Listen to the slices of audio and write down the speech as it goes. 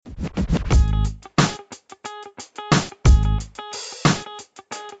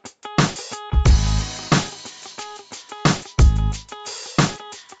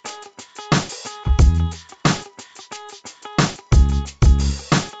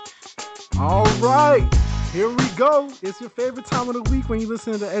All right, here we go. It's your favorite time of the week when you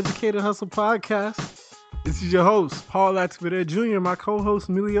listen to the Educated Hustle podcast. This is your host, Paul Activiter Jr., my co-host,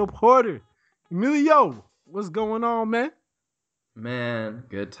 Emilio Porter. Emilio, what's going on, man? Man,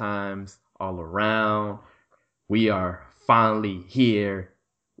 good times all around. We are finally here.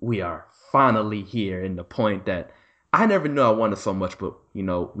 We are finally here in the point that I never knew I wanted so much, but,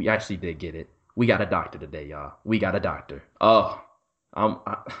 we actually did get it. We got a doctor today, y'all. We got a doctor. Oh,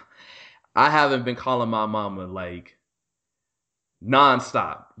 I haven't been calling my mama like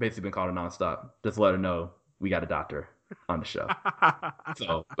nonstop. Basically been calling nonstop. Just let her know we got a doctor on the show.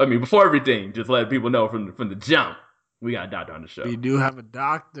 So, before everything, just let people know from the jump, we got a doctor on the show. We do have a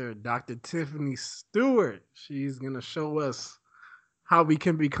doctor, Dr. Tiffany Stewart. She's going to show us how we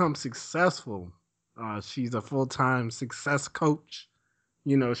can become successful. She's a full-time success coach.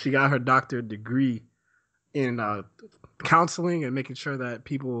 She got her doctorate degree in counseling and making sure that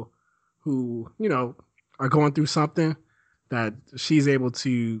people who, are going through something, that she's able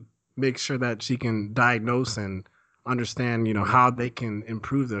to make sure that she can diagnose and understand, how they can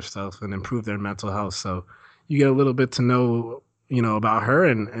improve themselves and improve their mental health. So you get a little bit to know, about her.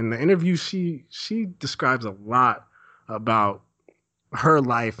 And the interview, she describes a lot about her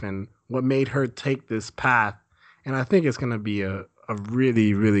life and what made her take this path. And I think it's going to be a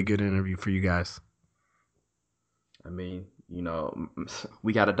really, really good interview for you guys.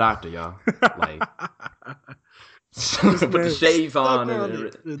 We got a doctor, y'all. Like, put the shades on.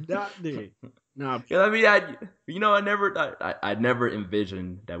 The doctor. No, I never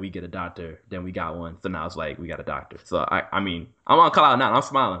envisioned that we get a doctor. Then we got one. So now it's like we got a doctor. So I'm on call out now. I'm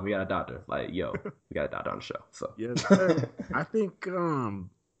smiling. We got a doctor. Like, yo, we got a doctor on the show. So yes, I think one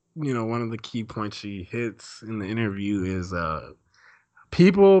of the key points she hits in the interview is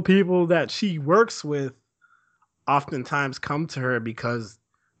people that she works with oftentimes come to her because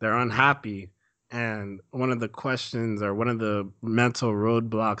they're unhappy. And one of the questions or one of the mental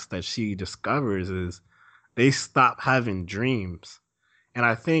roadblocks that she discovers is they stop having dreams. And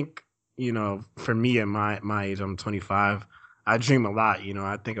I think, for me at my age, I'm 25, I dream a lot.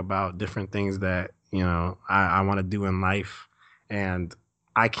 I think about different things that, I want to do in life. And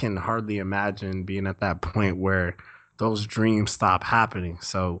I can hardly imagine being at that point where those dreams stop happening.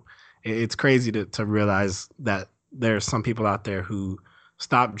 So it's crazy to realize that there's some people out there who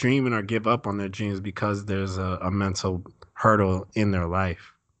stop dreaming or give up on their dreams because there's a mental hurdle in their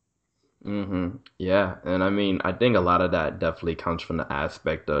life. Mm-hmm. Yeah. And I think a lot of that definitely comes from the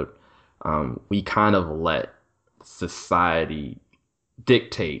aspect of we kind of let society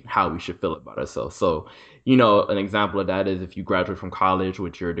dictate how we should feel about ourselves. So, an example of that is if you graduate from college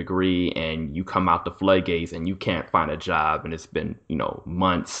with your degree and you come out the floodgates and you can't find a job and it's been,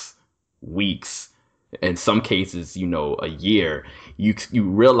 months, weeks, in some cases, a year, you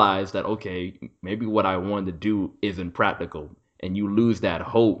realize that, okay, maybe what I wanted to do isn't practical, and you lose that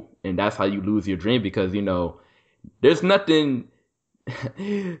hope, and that's how you lose your dream because, there's nothing,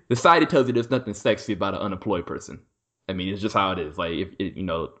 society tells you there's nothing sexy about an unemployed person. It's just how it is. Like,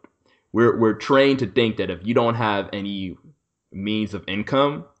 we're trained to think that if you don't have any means of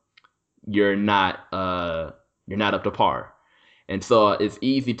income, you're not up to par. And so it's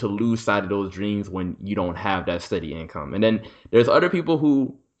easy to lose sight of those dreams when you don't have that steady income. And then there's other people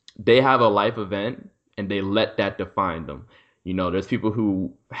who they have a life event and they let that define them. There's people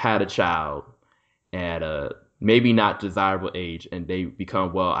who had a child at a maybe not desirable age and they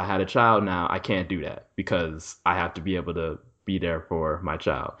become, well, I had a child now. I can't do that because I have to be able to be there for my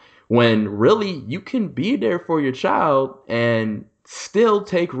child. When really you can be there for your child and still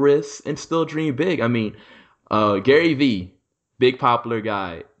take risks and still dream big. Gary Vee, big popular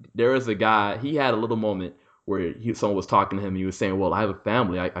guy. There was a guy, he had a little moment where someone was talking to him and he was saying, well, I have a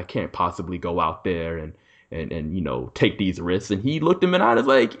family. I can't possibly go out there and take these risks. And he looked him in the eye and was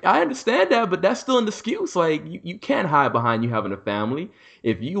like, I understand that, but that's still an excuse. Like, you can't hide behind you having a family.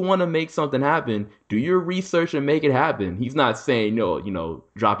 If you want to make something happen, do your research and make it happen. He's not saying, no,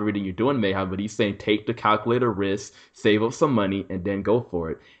 drop everything you're doing to make it happen, but he's saying take the calculated risk, save up some money, and then go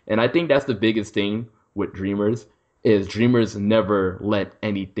for it. And I think that's the biggest thing with dreamers is dreamers never let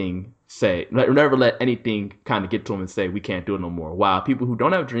anything kind of get to them and say, we can't do it no more. While people who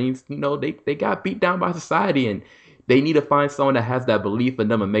don't have dreams, they got beat down by society and they need to find someone that has that belief in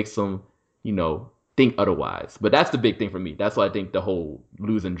them and makes them, think otherwise. But that's the big thing for me. That's why I think the whole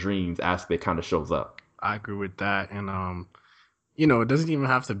losing dreams aspect kind of shows up. I agree with that. And, it doesn't even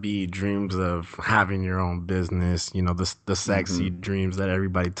have to be dreams of having your own business, the sexy dreams that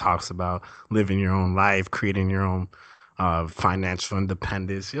everybody talks about, living your own life, creating your own financial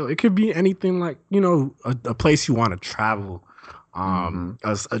independence. It could be anything like, a place you want to travel,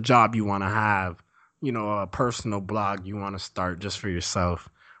 Mm-hmm. a job you want to have, a personal blog you want to start just for yourself.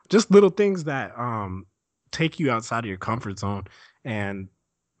 Just little things that take you outside of your comfort zone and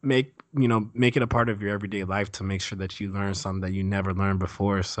make it a part of your everyday life to make sure that you learn something that you never learned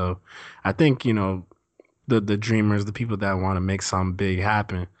before. So I think, the dreamers, the people that want to make something big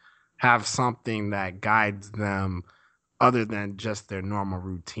happen, have something that guides them other than just their normal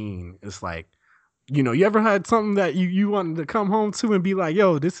routine. It's like, you ever had something that you wanted to come home to and be like,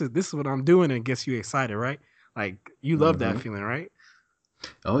 yo, this is what I'm doing, and it gets you excited, right? Like, you love that Mm-hmm. feeling, right?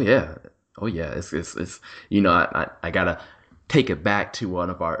 Oh yeah, oh yeah. It's I gotta take it back to one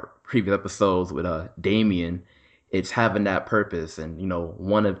of our previous episodes with Damien. It's having that purpose, and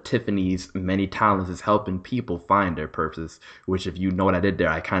one of Tiffany's many talents is helping people find their purpose. Which, if you know what I did there,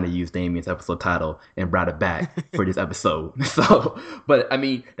 I kind of used Damien's episode title and brought it back for this episode. So, but I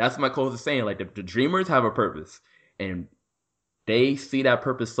mean, that's my closest saying. Like the dreamers have a purpose, and they see that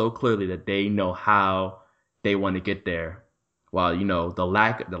purpose so clearly that they know how they want to get there. While the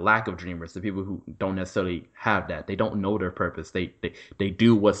lack of dreamers, the people who don't necessarily have that, they don't know their purpose. They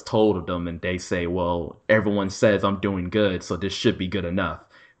do what's told of them, and they say, well, everyone says I'm doing good, so this should be good enough.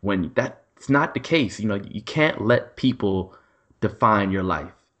 When that's not the case, you can't let people define your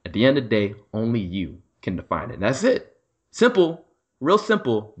life. At the end of the day, only you can define it. And that's it. Simple, real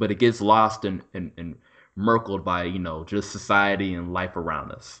simple, but it gets lost and merkled by just society and life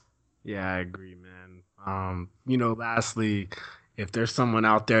around us. Yeah, I agree, man. Lastly, if there's someone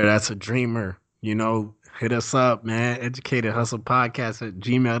out there that's a dreamer, hit us up, man. Educated Hustle Podcast at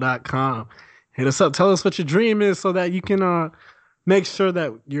gmail.com. Hit us up. Tell us what your dream is so that you can make sure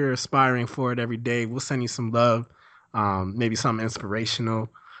that you're aspiring for it every day. We'll send you some love, maybe something inspirational,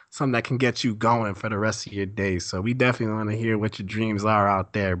 something that can get you going for the rest of your day. So we definitely want to hear what your dreams are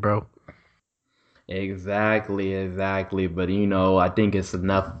out there, bro. Exactly, exactly. But I think it's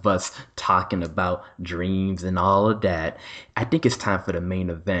enough of us talking about dreams and all of that. I think it's time for the main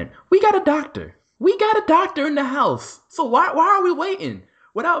event. We got a doctor. We got a doctor in the house. So why are we waiting?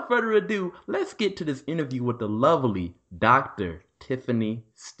 Without further ado, let's get to this interview with the lovely Dr. Tiffany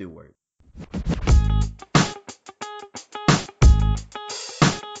Stewart.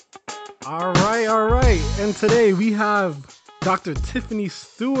 All right, all right. And today we have Dr. Tiffany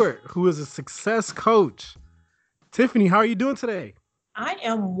Stewart, who is a success coach. Tiffany, how are you doing today? I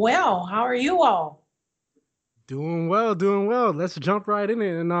am well. How are you all? Doing well, doing well. Let's jump right in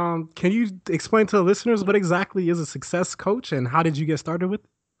it. And can you explain to the listeners what exactly is a success coach and how did you get started with it?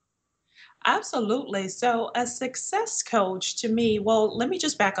 Absolutely. So, a success coach to me, well, let me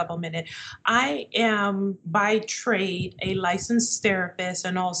just back up a minute. I am by trade a licensed therapist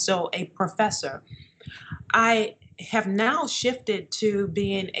and also a professor. I have now shifted to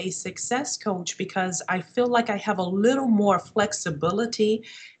being a success coach because I feel like I have a little more flexibility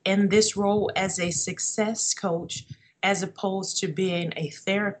in this role as a success coach as opposed to being a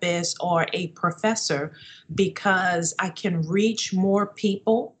therapist or a professor because I can reach more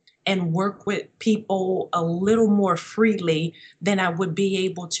people and work with people a little more freely than I would be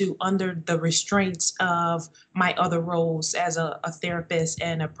able to under the restraints of my other roles as a therapist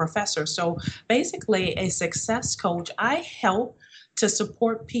and a professor. So basically, a success coach, I help to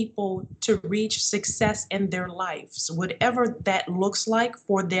support people to reach success in their lives. Whatever that looks like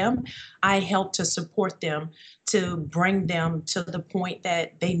for them, I help to support them to bring them to the point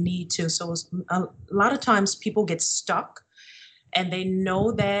that they need to. So a lot of times people get stuck and they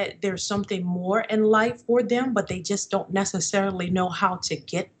know that there's something more in life for them, but they just don't necessarily know how to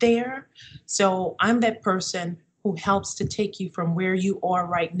get there. So I'm that person who helps to take you from where you are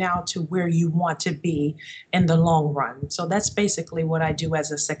right now to where you want to be in the long run. So that's basically what I do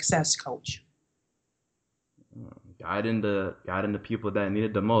as a success coach. Guiding the people that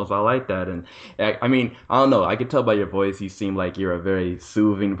needed the most. I like that, and I mean, I don't know. I can tell by your voice, you seem like you're a very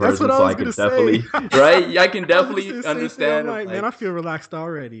soothing That's what person. I So was I gonna can say. definitely, right? I can I was gonna say definitely the same thing. I'm understand. like, man, I feel relaxed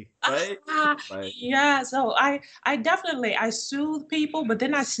already. Right, like, Yeah, so I definitely I soothe people, but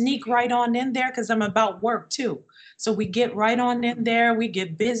then I sneak right on in there because I'm about work too. So we get right on in there, we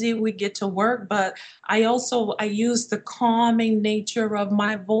get busy, we get to work, but I use the calming nature of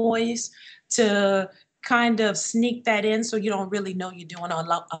my voice to kind of sneak that in so you don't really know you're doing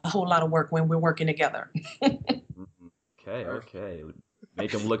a whole lot of work when we're working together. okay, Perfect. okay.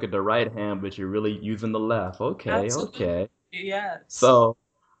 Make them look at the right hand, but you're really using the left. Okay, Absolutely. okay. Yes. So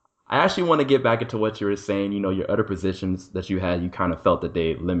I actually want to get back into what you were saying. Your other positions that you had, you kind of felt that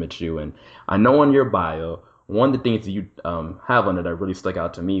they limit you. And I know on your bio, one of the things that you have on it that really stuck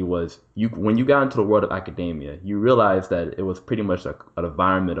out to me was when you got into the world of academia, you realized that it was pretty much an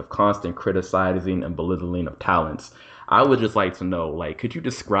environment of constant criticizing and belittling of talents. I would just like to know, like, could you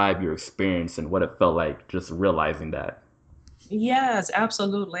describe your experience and what it felt like just realizing that? Yes,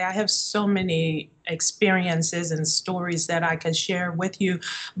 absolutely. I have so many experiences and stories that I could share with you.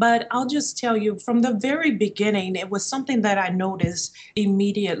 But I'll just tell you from the very beginning, it was something that I noticed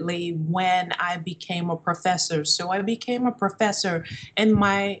immediately when I became a professor. So I became a professor in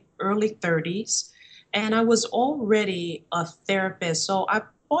my early 30s, and I was already a therapist. So I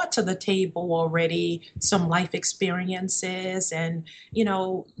brought to the table already some life experiences and, you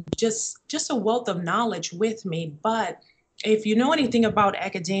know, just a wealth of knowledge with me. But if you know anything about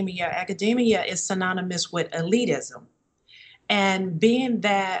academia, academia is synonymous with elitism. And being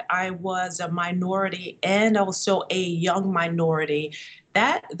that I was a minority and also a young minority,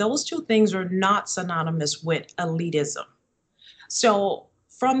 that those two things are not synonymous with elitism. So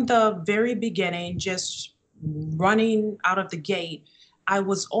from the very beginning, just running out of the gate, I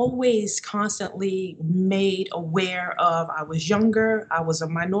was always constantly made aware of I was younger, I was a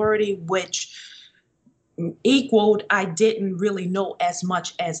minority, which equaled I didn't really know as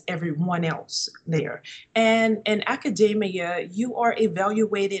much as everyone else there. And in academia, you are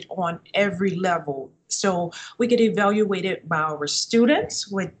evaluated on every level. So we get evaluated by our students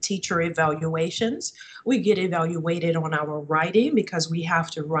with teacher evaluations. We get evaluated on our writing because we have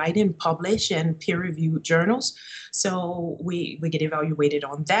to write and publish in peer-reviewed journals. So we get evaluated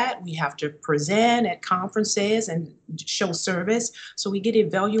on that. We have to present at conferences and show service. So we get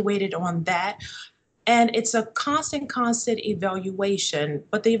evaluated on that. And it's a constant evaluation.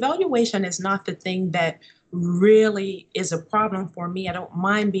 But the evaluation is not the thing that really is a problem for me. I don't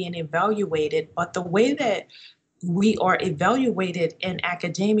mind being evaluated, but the way that we are evaluated in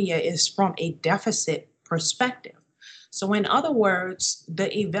academia is from a deficit perspective. So, in other words,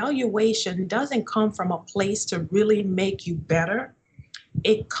 the evaluation doesn't come from a place to really make you better.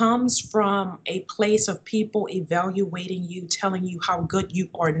 It comes from a place of people evaluating you, telling you how good you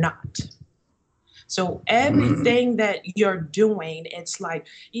are not. So everything that you're doing, it's like,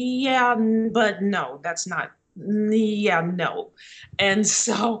 yeah, but no, that's not. Yeah, no. And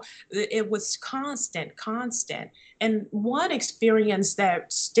so it was constant. And one experience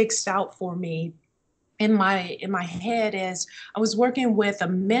that sticks out for me in my head is I was working with a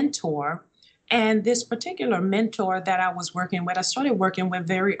mentor, and this particular mentor that I was working with, I started working with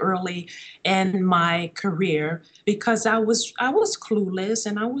very early in my career because I was clueless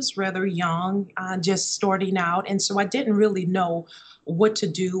and I was rather young, just starting out, and so I didn't really know what to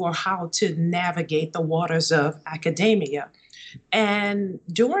do or how to navigate the waters of academia. And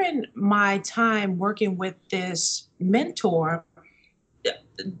during my time working with this mentor,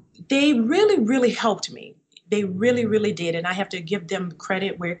 they really helped me. They really did. And I have to give them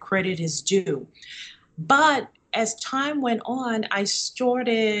credit where credit is due. But as time went on, I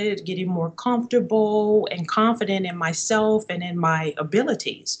started getting more comfortable and confident in myself and in my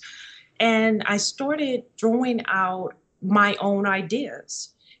abilities. And I started throwing out my own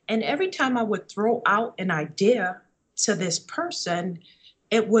ideas. And every time I would throw out an idea to this person,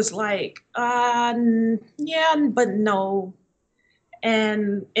 it was like, yeah, but no,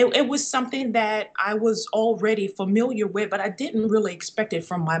 and it was something that I was already familiar with, but I didn't really expect it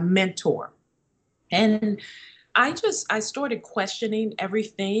from my mentor. And I started questioning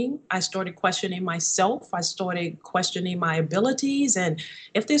everything. I started questioning myself. I started questioning my abilities and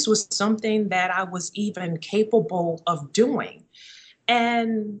if this was something that I was even capable of doing.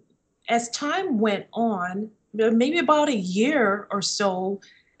 And as time went on, maybe about a year or so,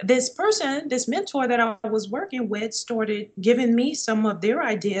 this person, this mentor that I was working with, started giving me some of their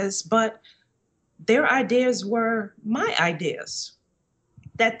ideas, but their ideas were my ideas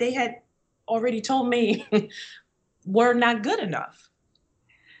that they had already told me were not good enough.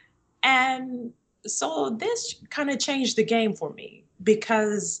 And so this kind of changed the game for me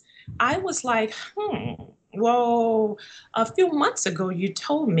because I was like, well, a few months ago you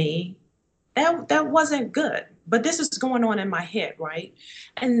told me that wasn't good, but this is going on in my head, right?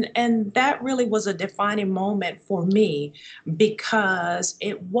 And that really was a defining moment for me because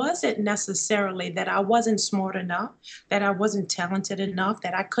it wasn't necessarily that I wasn't smart enough, that I wasn't talented enough,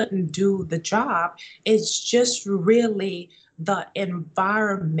 that I couldn't do the job. It's just really the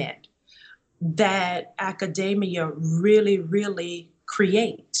environment that academia really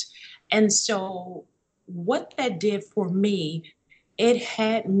creates. And so what that did for me, it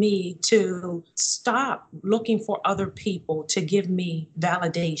had me to stop looking for other people to give me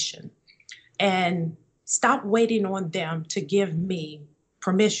validation and stop waiting on them to give me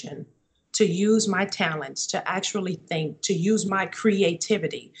permission to use my talents, to actually think, to use my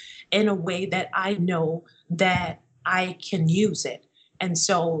creativity in a way that I know that I can use it. And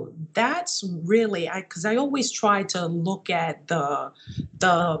so that's really, because I always try to look at the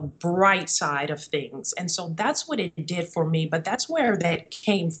bright side of things. And so that's what it did for me. But that's where that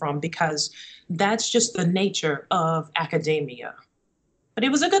came from, because that's just the nature of academia. But it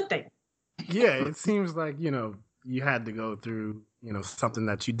was a good thing. Yeah, it seems like, you had to go through, something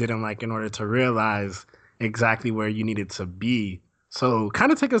that you didn't like in order to realize exactly where you needed to be. So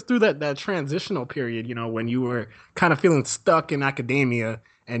kind of take us through that transitional period, when you were kind of feeling stuck in academia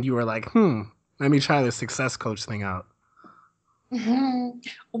and you were like, let me try this success coach thing out.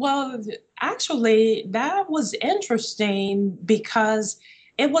 Well, actually, that was interesting because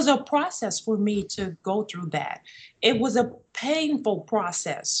it was a process for me to go through that. It was a painful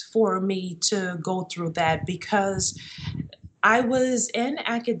process for me to go through that because I was in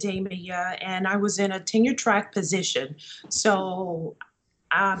academia and I was in a tenure track position. So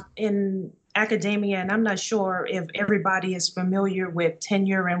in academia, and I'm not sure if everybody is familiar with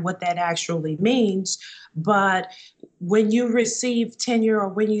tenure and what that actually means, but when you receive tenure or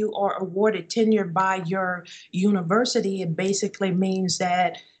when you are awarded tenure by your university, it basically means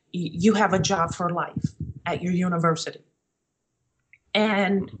that you have a job for life at your university.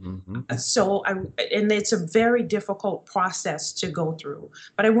 And Mm-hmm. so and it's a very difficult process to go through.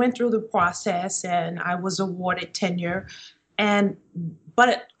 But I went through the process and I was awarded tenure, and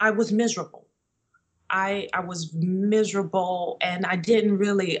but I was miserable. I was miserable and I didn't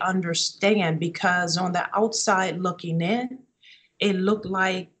really understand because on the outside looking in, it looked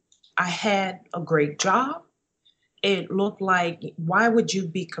like I had a great job. It looked like, why would you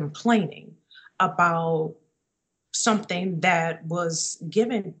be complaining about something that was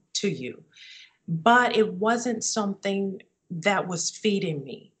given to you? But it wasn't something that was feeding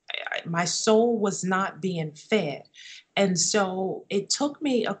me. My soul was not being fed. And so it took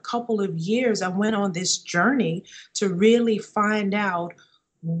me a couple of years. I went on this journey to really find out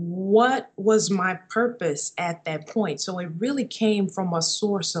what was my purpose at that point. So it really came from a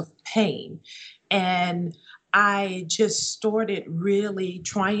source of pain. And I just started really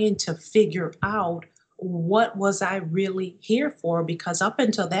trying to figure out what was I really here for? Because up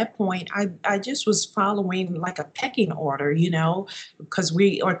until that point, I just was following like a pecking order, because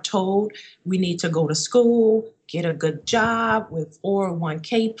we are told we need to go to school, get a good job with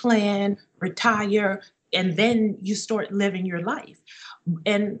 401k plan, retire, and then you start living your life.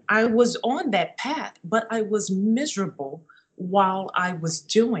 And I was on that path, but I was miserable while I was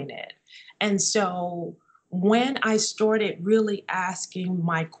doing it. And so when I started really asking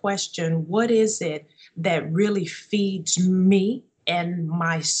my question, what is it that really feeds me and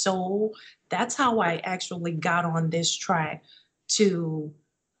my soul? That's how I actually got on this track to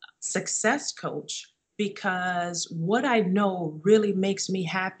success coach, because what I know really makes me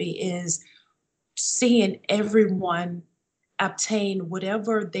happy is seeing everyone obtain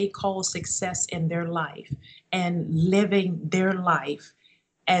whatever they call success in their life and living their life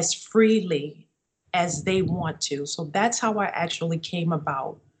as freely as they want to. So that's how I actually came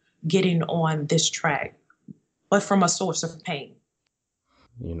about getting on this track, but from a source of pain.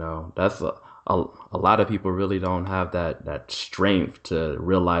 That's a lot of people really don't have that strength to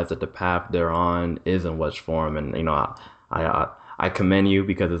realize that the path they're on isn't what's for them. And I commend you,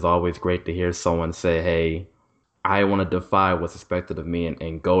 because it's always great to hear someone say, "Hey, I want to defy what's expected of me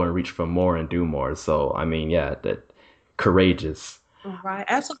and go and reach for more and do more." So I mean, yeah, that courageous. Right,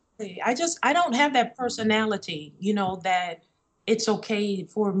 absolutely. I don't have that personality, that it's okay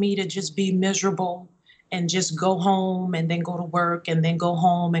for me to just be miserable and just go home and then go to work and then go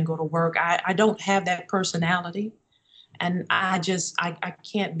home and go to work. I don't have that personality. And I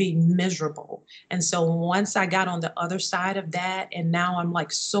can't be miserable. And so once I got on the other side of that, and now I'm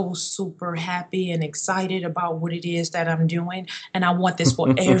like so super happy and excited about what it is that I'm doing, and I want this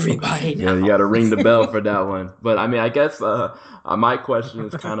for everybody Yeah, you now. got to ring the bell for that one. But I mean, I guess my question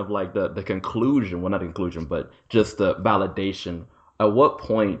is kind of like the conclusion. Well, not the conclusion, but just the validation. At what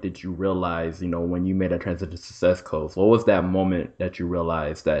point did you realize, when you made a transition to success coach, what was that moment that you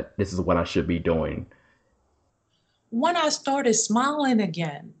realized that this is what I should be doing? When I started smiling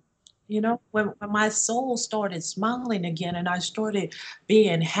again, when my soul started smiling again, and I started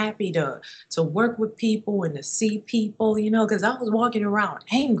being happy to work with people and to see people, because I was walking around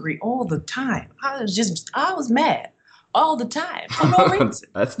angry all the time. I was mad all the time for no reason.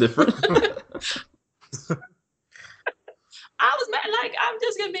 That's different. I was mad. Like, I'm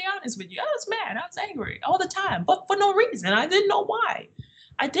just gonna be honest with you. I was mad. I was angry all the time, but for no reason. I didn't know why.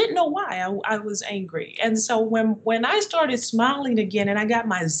 I didn't know why I was angry. And so when I started smiling again and I got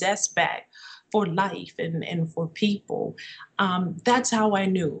my zest back for life and for people, that's how I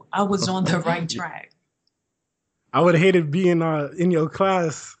knew I was on the right track. I would have hated being in your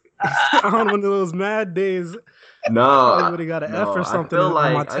class on one of those mad days. Probably No, would have got an F no. or something on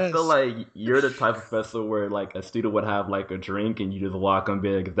my I feel test. like you're the type of professor where like a student would have like a drink and you just walk on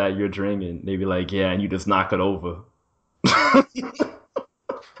big, is that your drink? And they'd be like, yeah, and you just knock it over.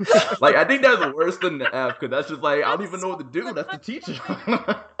 Like I think that's worse than the F because that's just like I don't even know what to do. That's the teacher.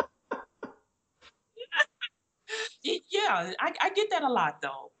 Yeah, I get that a lot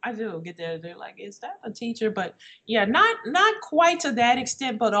though. I do get that. They're like, is that a teacher? But yeah, not quite to that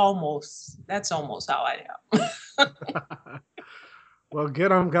extent, but almost. That's almost how I am. Well,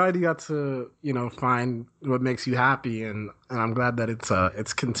 good. I'm glad you got to, find what makes you happy, and I'm glad that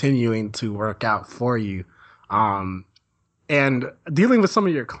it's continuing to work out for you. Um, and dealing with some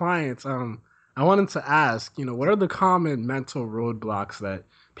of your clients, I wanted to ask, what are the common mental roadblocks that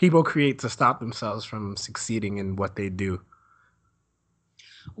people create to stop themselves from succeeding in what they do?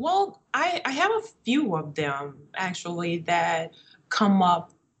 Well, I have a few of them actually that come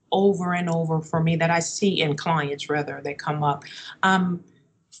up over and over for me that I see in clients rather that come up. Um,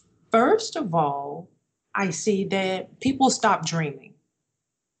 First of all, I see that people stop dreaming.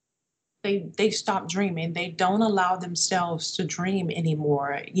 They stop dreaming. They don't allow themselves to dream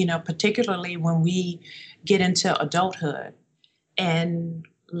anymore, particularly when we get into adulthood and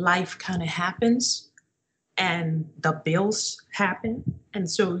life kind of happens and the bills happen, and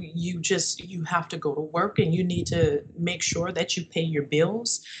so you have to go to work and you need to make sure that you pay your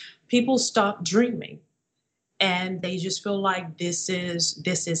bills. People stop dreaming and they just feel like this is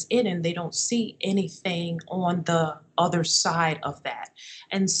it, and they don't see anything on the other side of that.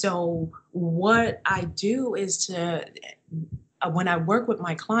 And so what I do is to when I work with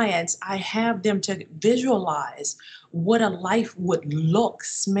my clients, I have them to visualize what a life would look,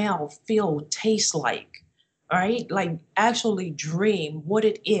 smell, feel, taste like. All right. Like actually dream what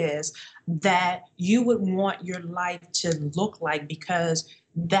it is that you would want your life to look like, because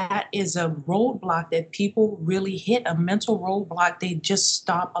that is a roadblock that people really hit, a mental roadblock. They just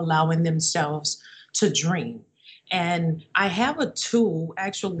stop allowing themselves to dream. And I have a tool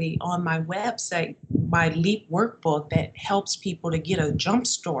actually on my website, my Leap workbook, that helps people to get a jump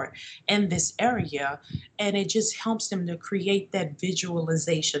start in this area. And it just helps them to create that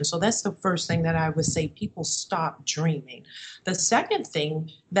visualization. So that's the first thing that I would say, people stop dreaming. The second thing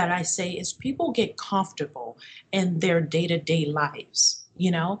that I say is people get comfortable in their day to day lives.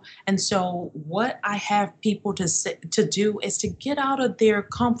 And so what I have people to do is to get out of their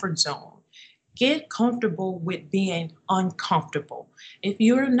comfort zone. Get comfortable with being uncomfortable. If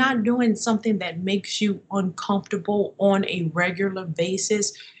you're not doing something that makes you uncomfortable on a regular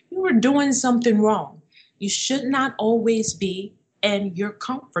basis, you are doing something wrong. You should not always be in your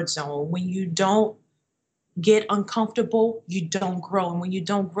comfort zone. When you don't get uncomfortable, you don't grow. And when you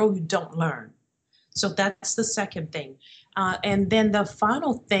don't grow, you don't learn. So that's the second thing. And then the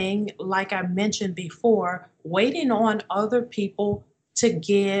final thing, like I mentioned before, waiting on other people to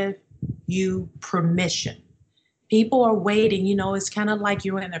give you permission. People are waiting, it's kind of like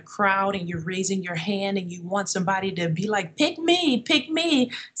you're in a crowd and you're raising your hand and you want somebody to be like, pick me,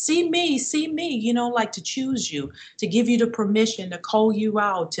 see me, like to choose you, to give you the permission, to call you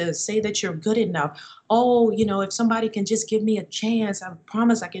out, to say that you're good enough. Oh, if somebody can just give me a chance, I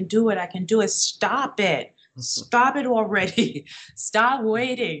promise I can do it. I can do it. Stop it. Stop it already. Stop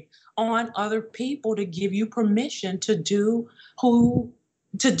waiting on other people to give you permission who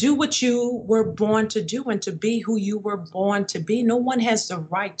to do what you were born to do and to be who you were born to be. No one has the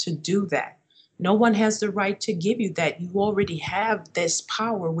right to do that. No one has the right to give you that. You already have this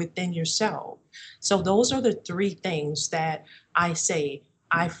power within yourself. So those are the three things that I say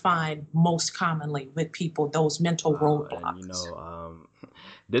I find most commonly with people, those mental Wow, and roadblocks.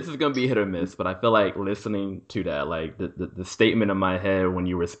 this is gonna be hit or miss, but I feel like listening to that, like the statement in my head when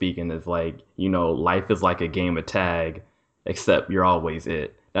you were speaking is like, life is like a game of tag, except you're always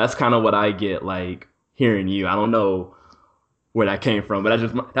it. That's kind of what I get like hearing you. I don't know where that came from, but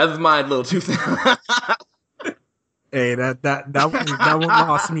that's my little two cents. Hey, that one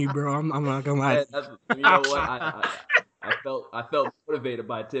lost me, bro. I'm not gonna lie. And that's, you know what I felt motivated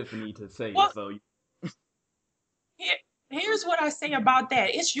by Tiffany to say it. Well, So here, here's what I say about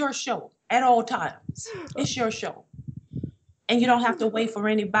that. It's your show at all times. It's your show. And you don't have to wait for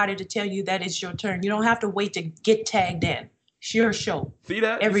anybody to tell you that it's your turn. You don't have to wait to get tagged in. It's your show see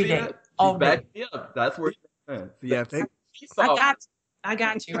that? You every see day, that? She's all day. backing me up. That's where Yeah, she I saw. got I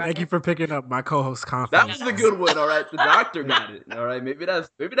got you. I thank you got for picking up my co-host That confidence, was a man. good one. All right, the doctor got it. All right, maybe that's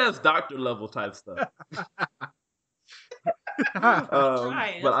doctor level type stuff. That's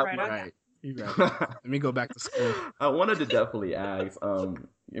right. But That's I, right. Right, you right. Let me go back to school. I wanted to definitely ask,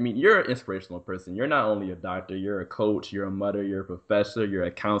 I mean, you're an inspirational person. You're not only a doctor, you're a coach, you're a mother, you're a professor, you're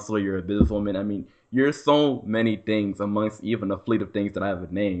a counselor, you're a businesswoman. I mean, you're so many things amongst even a fleet of things that I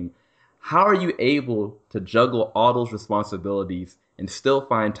haven't named. How are you able to juggle all those responsibilities and still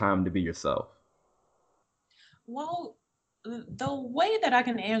find time to be yourself? Well, the way that I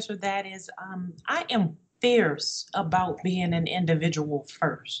can answer that is I am fierce about being an individual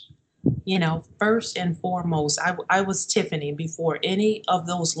first. First and foremost, I was Tiffany before any of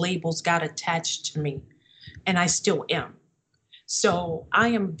those labels got attached to me, and I still am. So I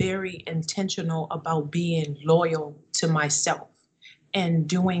am very intentional about being loyal to myself and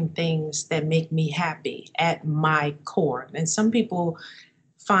doing things that make me happy at my core. And some people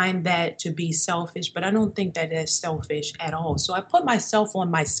find that to be selfish, but I don't think that is selfish at all. So I put myself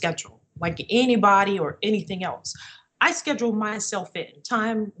on my schedule, like anybody or anything else. I schedule myself in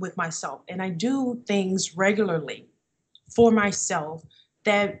time with myself, and I do things regularly for myself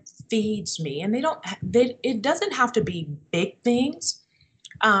that feeds me. And it doesn't have to be big things,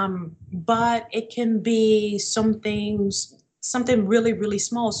 but it can be something really, really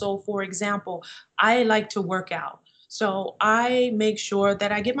small. So, for example, I like to work out. So I make sure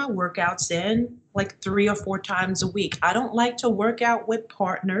that I get my workouts in like 3 or 4 times a week. I don't like to work out with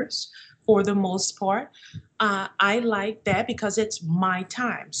partners for the most part. I like that because it's my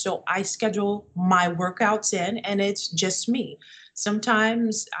time. So I schedule my workouts in and it's just me.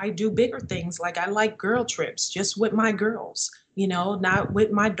 Sometimes I do bigger things, like I like girl trips just with my girls, not with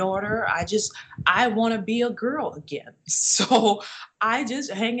my daughter. I want to be a girl again. So I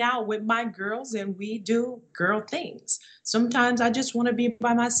just hang out with my girls and we do girl things. Sometimes I just want to be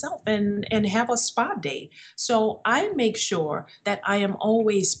by myself and have a spa day. So I make sure that I am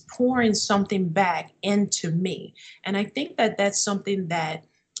always pouring something back into me. And I think that that's something that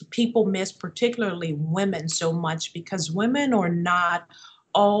people miss, particularly women, so much because women are not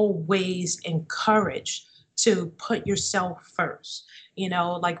always encouraged to put yourself first.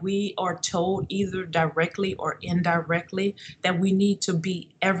 Like we are told either directly or indirectly that we need to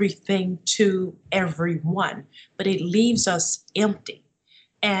be everything to everyone, but it leaves us empty.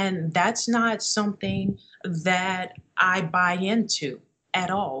 And that's not something that I buy into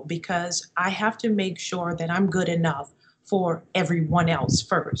at all because I have to make sure that I'm good enough for everyone else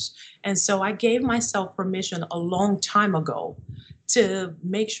first. And so I gave myself permission a long time ago to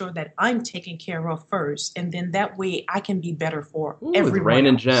make sure that I'm taken care of first. And then that way I can be better for Ooh, it's everyone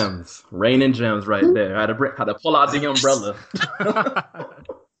raining else. gems, raining gems right there. Had to pull out the umbrella.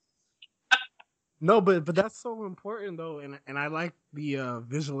 No, but that's so important though, and I like the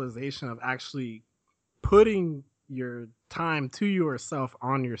visualization of actually putting your time to yourself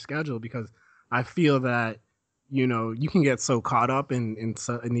on your schedule because I feel that you can get so caught up in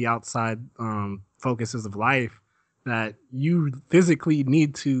the outside focuses of life that you physically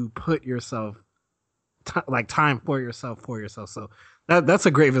need to put yourself like time for yourself. So that's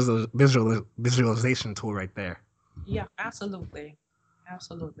a great visualization tool right there. Yeah, absolutely.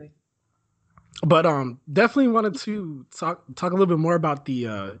 Absolutely. But definitely wanted to talk a little bit more about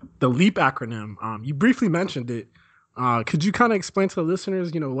the LEAP acronym. You briefly mentioned it. Could you kind of explain to the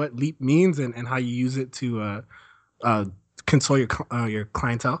listeners, what LEAP means and how you use it to uh, console your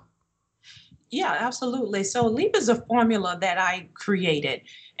clientele? Yeah, absolutely. So LEAP is a formula that I created,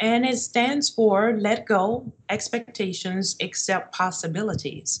 and it stands for let go, expectations, accept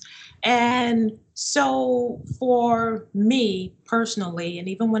possibilities. And so for me personally, and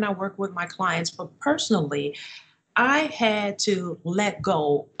even when I work with my clients, but personally, I had to let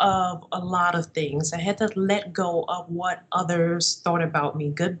go of a lot of things. I had to let go of what others thought about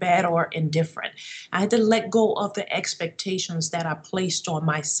me, good, bad, or indifferent. I had to let go of the expectations that I placed on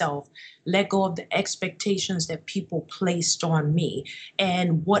myself, let go of the expectations that people placed on me,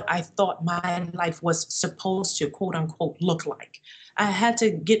 and what I thought my life was supposed to, quote unquote, look like. I had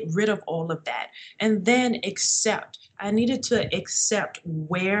to get rid of all of that and then accept. I needed to accept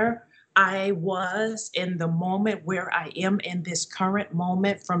where I was in the moment, where I am in this current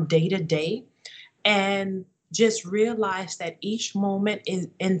moment from day to day, and just realize that each moment is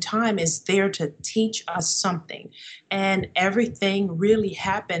in time is there to teach us something, and everything really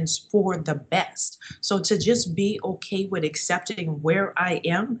happens for the best. So to just be okay with accepting where I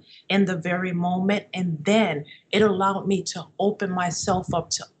am in the very moment, and then it allowed me to open myself up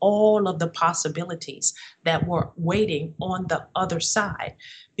to all of the possibilities that were waiting on the other side.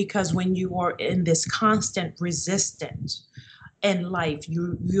 Because when you are in this constant resistance, in life.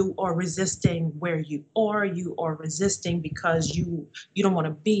 You are resisting where you are resisting because you don't want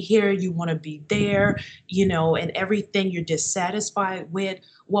to be here, you want to be there, and everything you're dissatisfied with.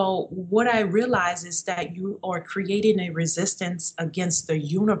 Well, what I realize is that you are creating a resistance against the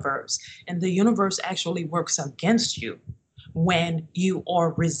universe, and the universe actually works against you when you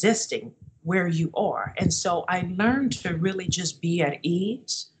are resisting where you are. And so I learned to really just be at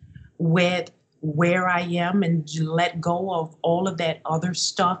ease with where I am and let go of all of that other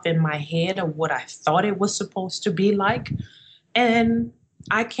stuff in my head of what I thought it was supposed to be like. And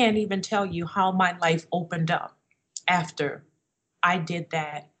I can't even tell you how my life opened up after I did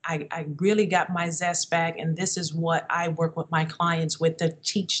that. I really got my zest back. And this is what I work with my clients with, to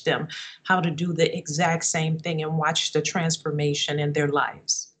teach them how to do the exact same thing and watch the transformation in their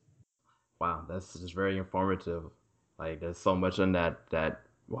lives. Wow, that's just very informative. Like there's so much in that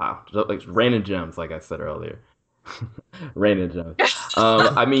wow, like raining gems, like I said earlier. Raining gems.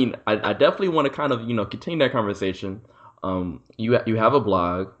 I mean, I definitely want to kind of continue that conversation. You have a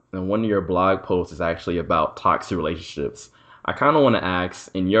blog, and one of your blog posts is actually about toxic relationships. I kind of want to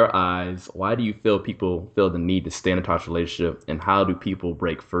ask, in your eyes, why do you feel people feel the need to stay in a toxic relationship, and how do people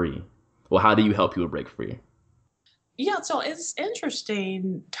break free? Well, how do you help people break free? Yeah, so it's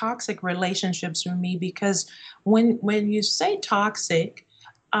interesting, toxic relationships for me, because when you say toxic,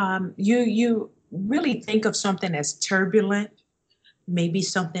 you really think of something as turbulent, maybe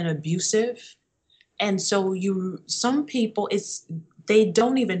something abusive. And so some people, they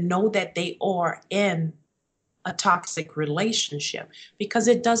don't even know that they are in a toxic relationship, because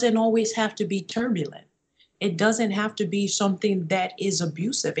it doesn't always have to be turbulent. It doesn't have to be something that is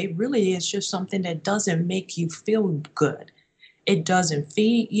abusive. It really is just something that doesn't make you feel good. It doesn't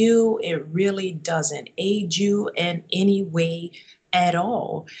feed you. It really doesn't aid you in any way at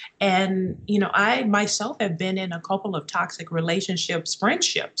all. And, I myself have been in a couple of toxic relationships,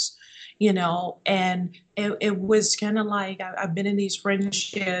 friendships, and it was kind of like I've been in these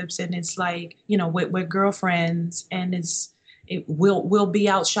friendships, and it's like, with girlfriends, and we'll be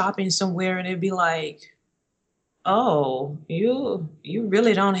out shopping somewhere, and it'd be like, oh, you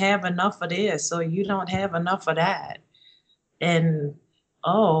really don't have enough of this, or you don't have enough of that. And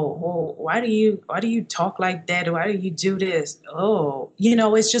oh, well, why do you talk like that? Why do you do this? Oh,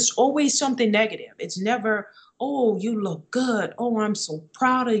 it's just always something negative. It's never, oh, you look good. Oh, I'm so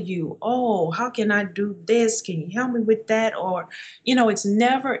proud of you. Oh, how can I do this? Can you help me with that? Or, it's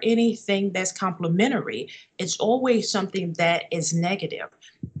never anything that's complimentary. It's always something that is negative.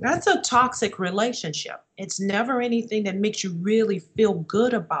 That's a toxic relationship. It's never anything that makes you really feel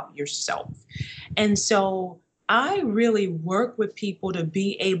good about yourself. And so I really work with people to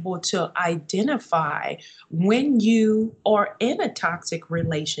be able to identify when you are in a toxic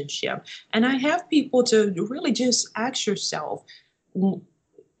relationship. And I have people to really just ask yourself,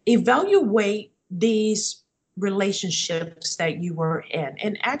 evaluate these relationships that you were in,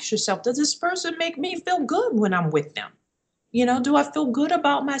 and ask yourself, does this person make me feel good when I'm with them? Do I feel good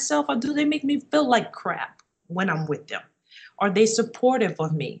about myself, or do they make me feel like crap when I'm with them? Are they supportive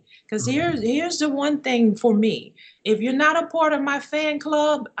of me? Because here's the one thing for me. If you're not a part of my fan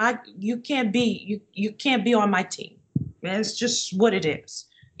club, you can't be on my team. That's just what it is.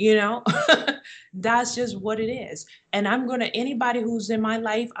 You know, that's just what it is. And anybody who's in my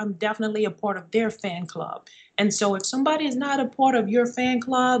life, I'm definitely a part of their fan club. And so if somebody is not a part of your fan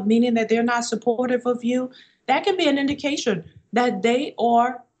club, meaning that they're not supportive of you, that can be an indication that they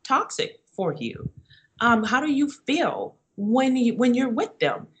are toxic for you. How do you feel when you're with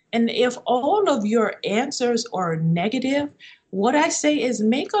them? And if all of your answers are negative, what I say is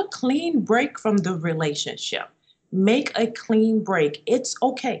make a clean break from the relationship. Make a clean break. It's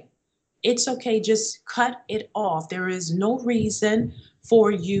okay. It's okay. Just cut it off. There is no reason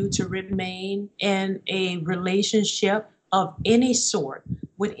for you to remain in a relationship of any sort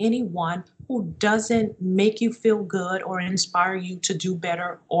with anyone who doesn't make you feel good or inspire you to do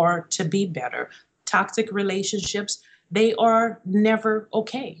better or to be better. Toxic relationships, they are never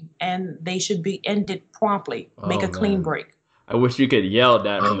okay, and they should be ended promptly. Make Oh a clean man, break. I wish you could yell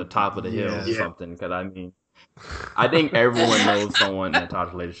that from the top of the hills or Yeah. something. Because I mean, I think everyone knows someone in a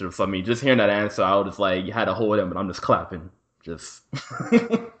toxic relationship. So I mean, just hearing that answer, I was just like, you had to hold him, but I'm just clapping. Just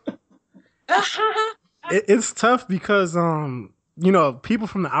It's tough because people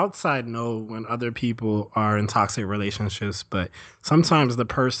from the outside know when other people are in toxic relationships, but sometimes the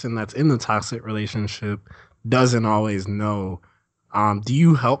person that's in the toxic relationship doesn't always know. Do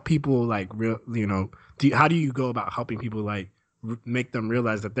you help people like real? How do you go about helping people like make them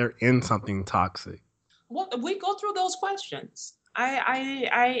realize that they're in something toxic? Well, we go through those questions.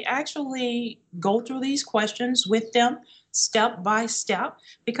 I actually go through these questions with them step by step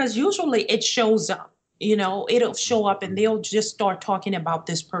because usually it shows up. It'll show up and they'll just start talking about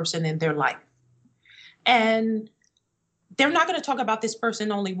this person in their life. And they're not going to talk about this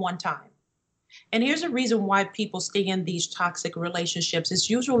person only one time. And here's a reason why people stay in these toxic relationships. It's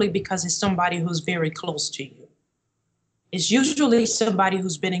usually because it's somebody who's very close to you. It's usually somebody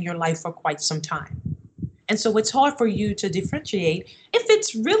who's been in your life for quite some time. And so it's hard for you to differentiate if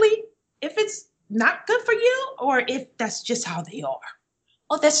it's not good for you or if that's just how they are.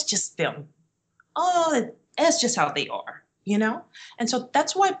 Oh, that's just them. Oh, that's just how they are. And so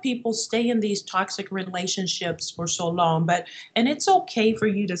that's why people stay in these toxic relationships for so long. And it's okay for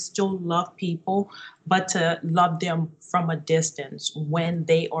you to still love people, but to love them from a distance when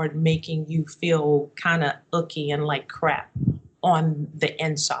they are making you feel kind of icky and like crap on the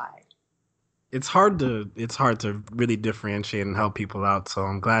inside. It's hard to really differentiate and help people out. So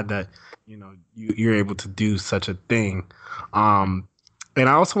I'm glad that you're able to do such a thing. Um, and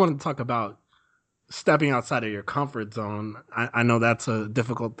I also want to talk about stepping outside of your comfort zone. I know that's a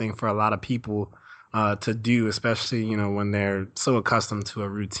difficult thing for a lot of people to do, especially when they're so accustomed to a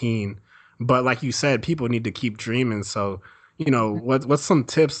routine. But like you said, people need to keep dreaming. So what's some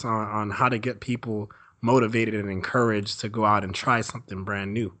tips on how to get people motivated and encouraged to go out and try something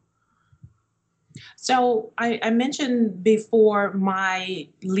brand new? So I mentioned before my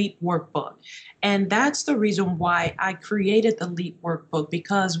LEAP workbook, and that's the reason why I created the LEAP workbook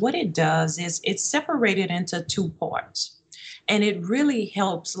because what it does is it's separated into two parts. And it really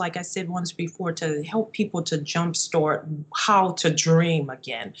helps, like I said once before, to help people to jumpstart how to dream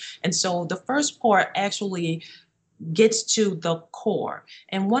again. And so the first part actually gets to the core.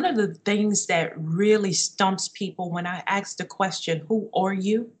 And one of the things that really stumps people when I ask the question, who are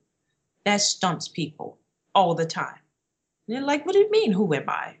you? That stumps people all the time. They're like, what do you mean, who am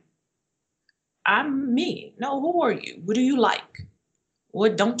I? I'm me. No, who are you? What do you like?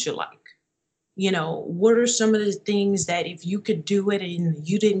 What don't you like? What are some of the things that if you could do it and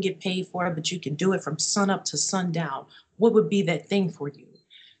you didn't get paid for it, but you can do it from sun up to sundown, what would be that thing for you?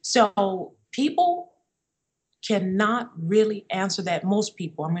 So people cannot really answer that. Most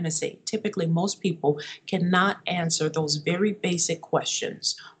people, I'm going to say, typically most people cannot answer those very basic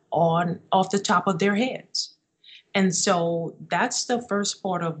questions on off the top of their heads. And so that's the first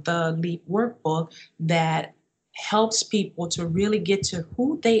part of the LEAP workbook that helps people to really get to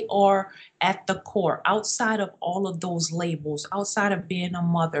who they are at the core, outside of all of those labels, outside of being a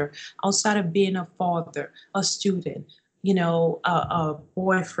mother, outside of being a father, a student, a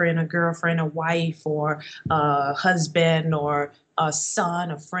boyfriend, a girlfriend, a wife, or a husband, or a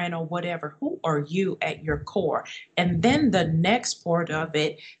son, a friend, or whatever. Who are you at your core? And then the next part of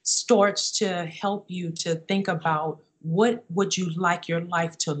it starts to help you to think about what would you like your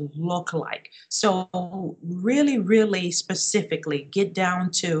life to look like. So really, really specifically get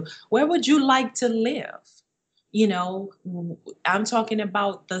down to where would you like to live? You know, I'm talking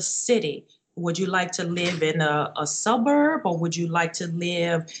about the city. Would you like to live in a suburb, or would you like to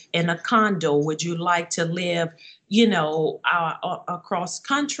live in a condo? Would you like to live, across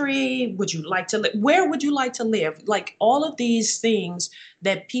country? Would you like to live? Where would you like to live? Like all of these things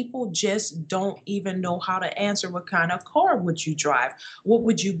that people just don't even know how to answer. What kind of car would you drive? What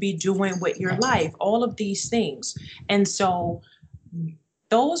would you be doing with your life? All of these things. And so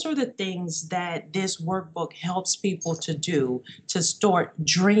those are the things that this workbook helps people to do to start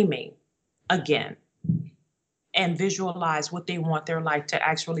dreaming again and visualize what they want their life to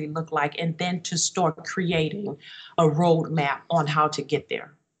actually look like, and then to start creating a roadmap on how to get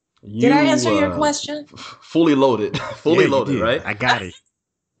there. Did I You answer your question? fully loaded, Yeah, fully you loaded, did. right? I got it.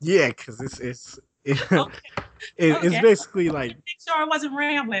 Yeah, because Okay, it's okay. basically like Make sure I wasn't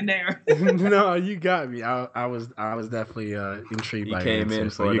rambling there. no, you got me. I was definitely intrigued He by your came answer. in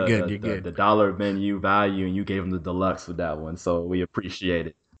So for you're the, good. the You're the good. the dollar menu value, and you gave him the deluxe with that one. So we appreciate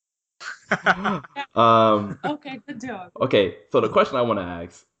it. Okay, good job. Okay, so the question I want to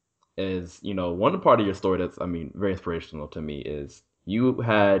ask is, one part of your story that's, I mean, very inspirational to me is you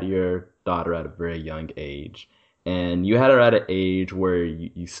had your daughter at a very young age, and you had her at an age where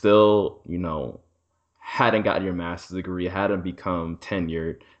you still, hadn't gotten your master's degree, hadn't become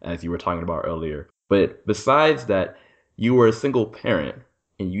tenured, as you were talking about earlier. But besides that, you were a single parent,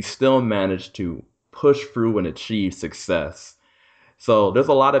 and you still managed to push through and achieve success. So there's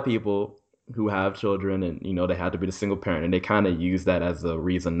a lot of people who have children and they have to be the single parent and they kind of use that as a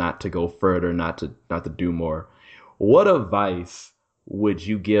reason not to go further, not to do more. What advice would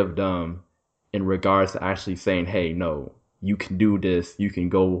you give them in regards to actually saying, "Hey, no, you can do this, you can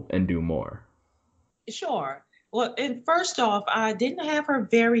go and do more." Sure. Well, and first off, I didn't have her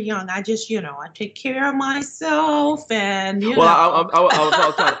very young. I just, I take care of myself and, Well, I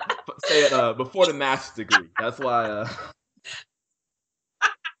was trying to say it before the master's degree. That's why.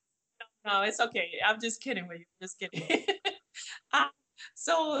 No, it's okay. I'm just kidding with you. Just kidding. Uh,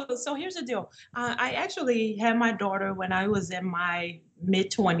 so here's the deal. I actually had my daughter when I was in my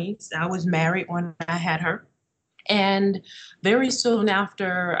mid 20s. I was married when I had her. And very soon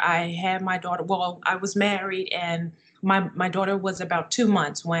after I had my daughter, well, I was married and my daughter was about 2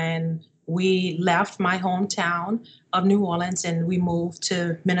 months when we left my hometown of New Orleans and we moved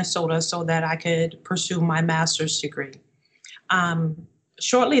to Minnesota so that I could pursue my master's degree. Um,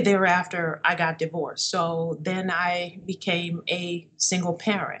 Shortly thereafter, I got divorced. So then I became a single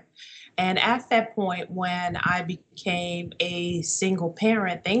parent. And at that point, when I became a single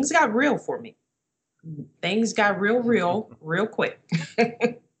parent, things got real for me. Things got real quick.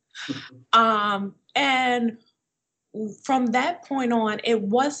 And from that point on, it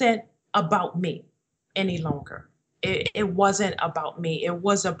wasn't about me any longer. It wasn't about me. It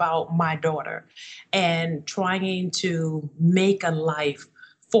was about my daughter and trying to make a life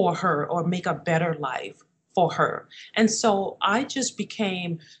for her or make a better life for her. And so I just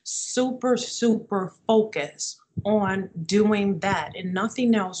became super focused on doing that. And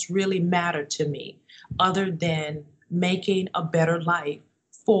nothing else really mattered to me other than making a better life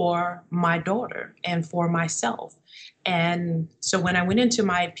for my daughter and for myself. And so when I went into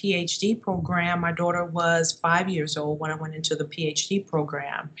my PhD program, my daughter was 5 years old when I went into the PhD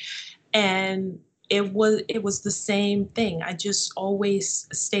program. And it was the same thing. I just always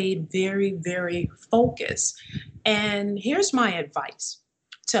stayed very focused. And here's my advice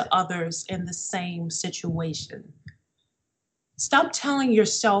to others in the same situation. Stop telling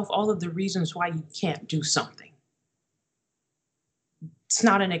yourself all of the reasons why you can't do something. It's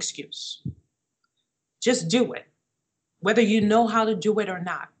not an excuse. Just do it, whether you know how to do it or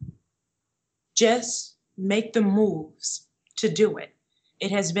not. Just make the moves to do it.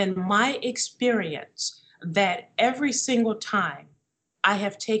 It has been my experience that every single time I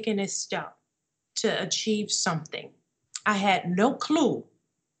have taken a step to achieve something, I had no clue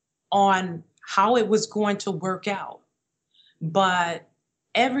on how it was going to work out. But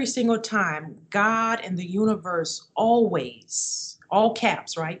every single time, God and the universe always, all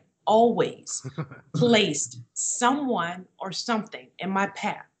caps, right? Always placed someone or something in my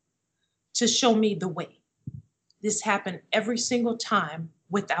path to show me the way. This happened every single time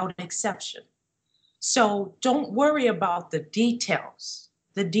without exception. So don't worry about the details.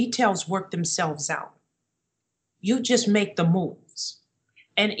 The details work themselves out. You just make the moves.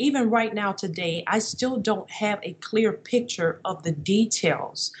 And even right now, today, I still don't have a clear picture of the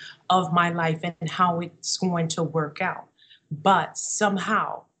details of my life and how it's going to work out. But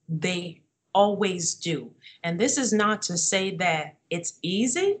somehow they always do. And this is not to say that it's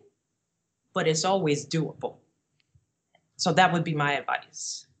easy, but it's always doable. So that would be my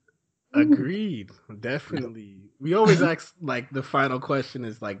advice. Agreed. Definitely. We always ask like the final question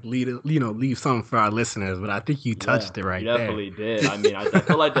is like leave something for our listeners, but I think you Yeah, touched it you right there. definitely did. I mean, I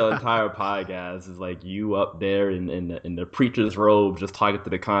feel like the entire podcast is like you up there in the preacher's robe, just talking to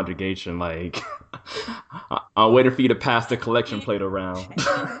the congregation. Like, I'm waiting for you to pass the collection plate around.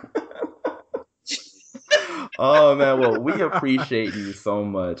 Oh man, well, we appreciate you so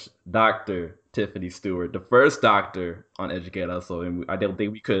much, Doctor Tiffany Stewart, the first doctor on Educate Us. So, and I don't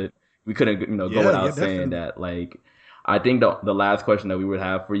think we couldn't go Yeah, yeah, without saying definitely. that. Like, I think the last question that we would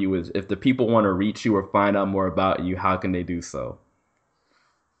have for you is if the people want to reach you or find out more about you, how can they do so?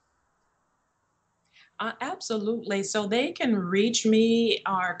 Absolutely. So they can reach me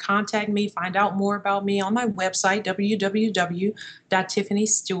or contact me, find out more about me on my website,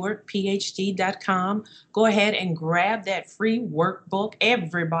 www.tiffanystewartphd.com. Go ahead and grab that free workbook.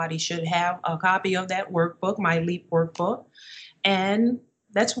 Everybody should have a copy of that workbook, my LEAP workbook. And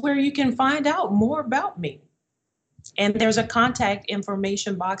that's where you can find out more about me. And there's a contact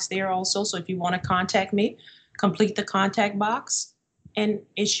information box there also. So if you want to contact me, complete the contact box and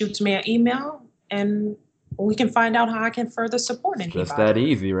it shoots me an email and we can find out how I can further support It's just that anybody.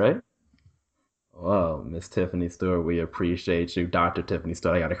 easy, right? Well, Miss Tiffany Stewart, we appreciate you. Dr. Tiffany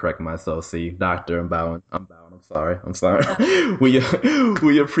Stewart, I gotta correct myself. See, Doctor, I'm bowing. I'm bowing. I'm sorry. I'm sorry. Uh,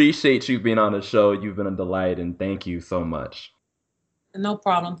 We appreciate you being on the show. You've been a delight, and thank you so much. no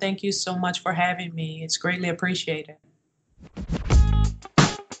problem. Thank you so much for having me. It's greatly appreciated.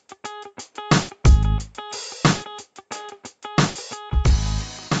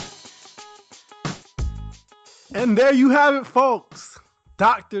 And there you have it, folks.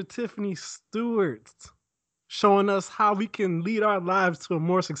 Dr. Tiffany Stewart showing us how we can lead our lives to a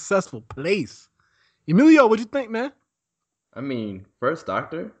more successful place. Emilio, what'd you think, man? I mean, first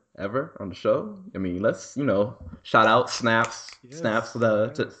doctor ever on the show. I mean, let's shout out snaps Yes, yes. snaps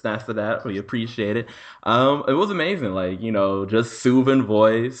to that. Really appreciate it. It was amazing. Like just soothing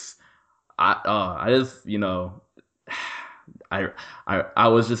voice. I just I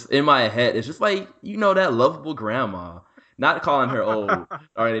was just in my head. It's just like that lovable grandma. Not calling her old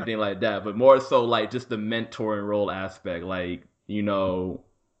or anything like that, but more so like just the mentoring role aspect. Like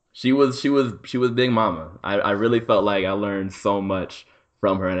she was Big Mama. I really felt like I learned so much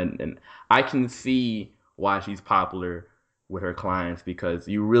from her, and I can see why she's popular with her clients because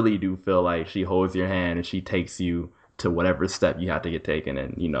you really do feel like she holds your hand and she takes you to whatever step you have to get taken.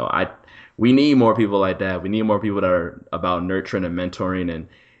 And we need more people like that. We need more people that are about nurturing and mentoring. And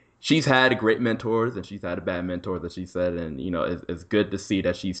she's had great mentors and she's had bad mentors, as she said. And it's good to see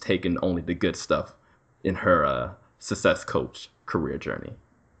that she's taken only the good stuff in her success coach career journey.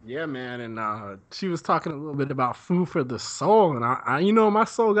 Yeah, man, and she was talking a little bit about food for the soul, and my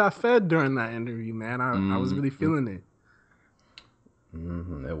soul got fed during that interview, man. I was really Mm-hmm. feeling it.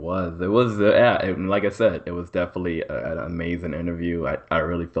 It was, yeah. Like I said, it was definitely an amazing interview. I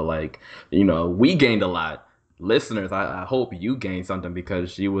really feel like, we gained a lot. Listeners, I hope you gained something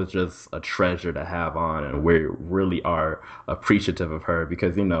because she was just a treasure to have on, and we really are appreciative of her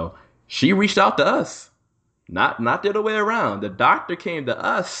because, she reached out to us, not the other way around. The doctor came to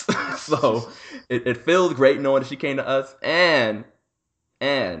us, so it feels great knowing that she came to us and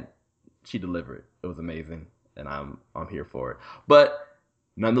she delivered. It was amazing, and I'm here for it. But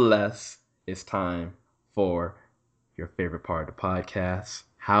nonetheless, it's time for your favorite part of the podcast.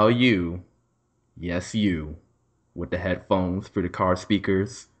 How you, yes you, with the headphones through the car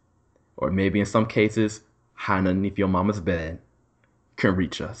speakers, or maybe in some cases, hiding underneath your mama's bed, can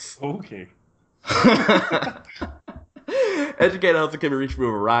reach us. Okay. Educated Hustle can be reached through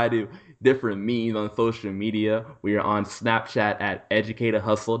a variety of different means on social media. We are on Snapchat at Educated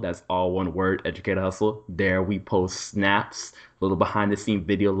Hustle. That's all one word, Educated Hustle. There we post snaps, little behind the scene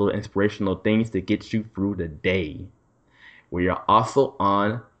video, little inspirational things to get you through the day. We are also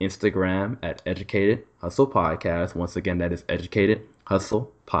on Instagram at Educated Hustle Podcast. Once again, that is Educated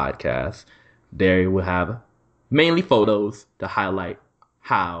Hustle Podcast. There you will have mainly photos to highlight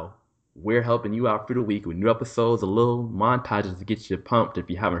how we're helping you out through the week with new episodes, a little montages to get you pumped if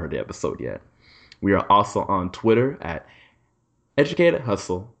you haven't heard the episode yet. We are also on Twitter at Educated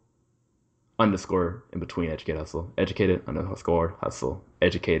Hustle underscore in between Educated Hustle, Educated underscore Hustle,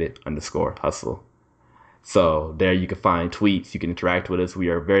 Educated underscore Hustle. So there you can find tweets, you can interact with us. We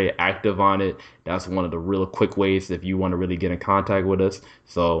are very active on it. That's one of the real quick ways if you want to really get in contact with us.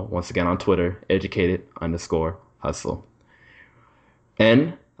 So once again on Twitter, Educated underscore Hustle.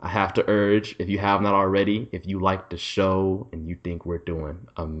 And I have to urge, if you have not already, if you like the show and you think we're doing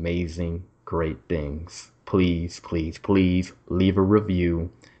amazing, great things, please, please, please leave a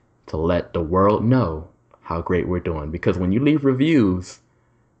review to let the world know how great we're doing. Because when you leave reviews,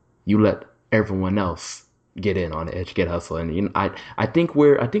 you let everyone else get in on the Educate Hustle. And I think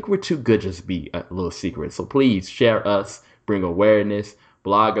we're too good just to be a little secret. So please share us, bring awareness,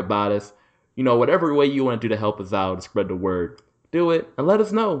 blog about us. Whatever way you want to do to help us out and spread the word, do it and let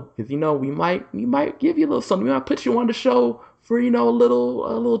us know. Because we might give you a little something. We might put you on the show for a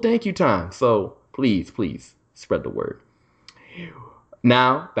little thank you time. So please spread the word.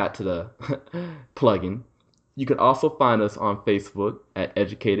 Now back to the plugin. You can also find us on Facebook at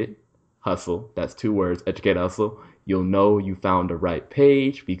Educated Hustle. That's 2 words, Educated Hustle. You'll know you found the right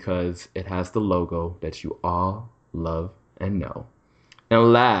page because it has the logo that you all love and know.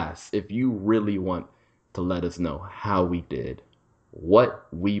 And last, if you really want to let us know how we did, what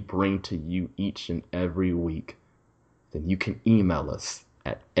we bring to you each and every week, then you can email us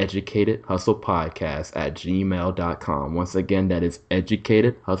at educatedhustlepodcast@gmail.com. Once again, that is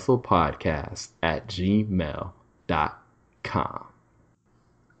educatedhustlepodcast@gmail.com.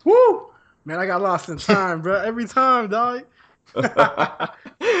 Woo! Man, I got lost in time, bro. Every time, dog. I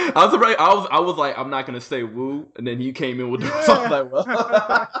was afraid. I was like, I'm not gonna say woo, and then he came in with Yeah. something like, well.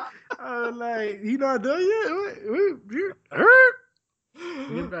 I was like, he not done yet?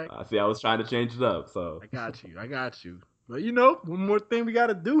 Get back. See, I was trying to change it up, so. I got you. But one more thing we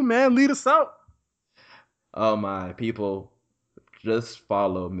gotta do, man. Lead us out. Oh my people, just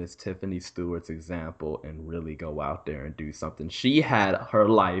follow Miss Tiffany Stewart's example and really go out there and do something. She had her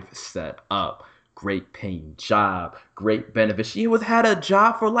life set up. Great paying job, great benefits. She had a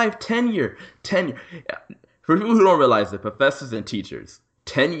job for life, tenure. For people who don't realize it, professors and teachers,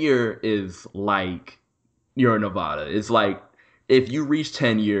 tenure is like you're in Nevada. It's like if you reach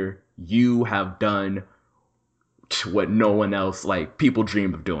tenure, you have done what no one else, like people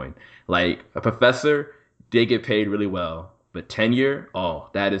dream of doing. Like a professor, they get paid really well. But tenure, oh,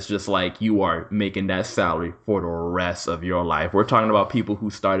 that is just like you are making that salary for the rest of your life. We're talking about people who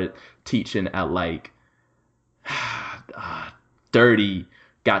started teaching at like 30,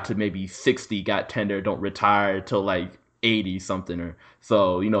 got to maybe 60, got tenure, don't retire till like 80 something. Or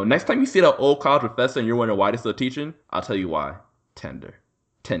so, next time you see that old college professor and you're wondering why they're still teaching, I'll tell you why. Tenure.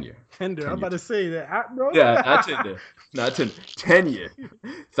 Tenure. Tender. I'm Tenure. about to say that, bro. Yeah, not tenure. Not tenure. Tenure.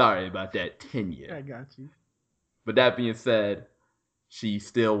 Sorry about that. Tenure. I got you. But that being said, she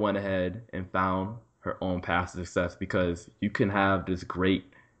still went ahead and found her own path to success, because you can have this great,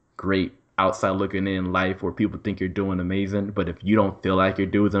 great outside looking in life where people think you're doing amazing, but if you don't feel like you're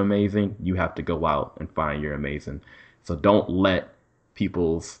doing amazing, you have to go out and find you're amazing. So don't let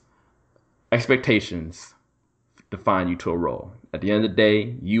people's expectations define you to a role. At the end of the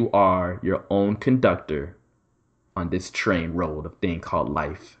day, you are your own conductor on this train road of thing called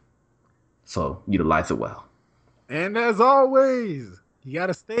life. So utilize it well. And as always, you got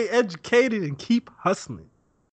to stay educated and keep hustling.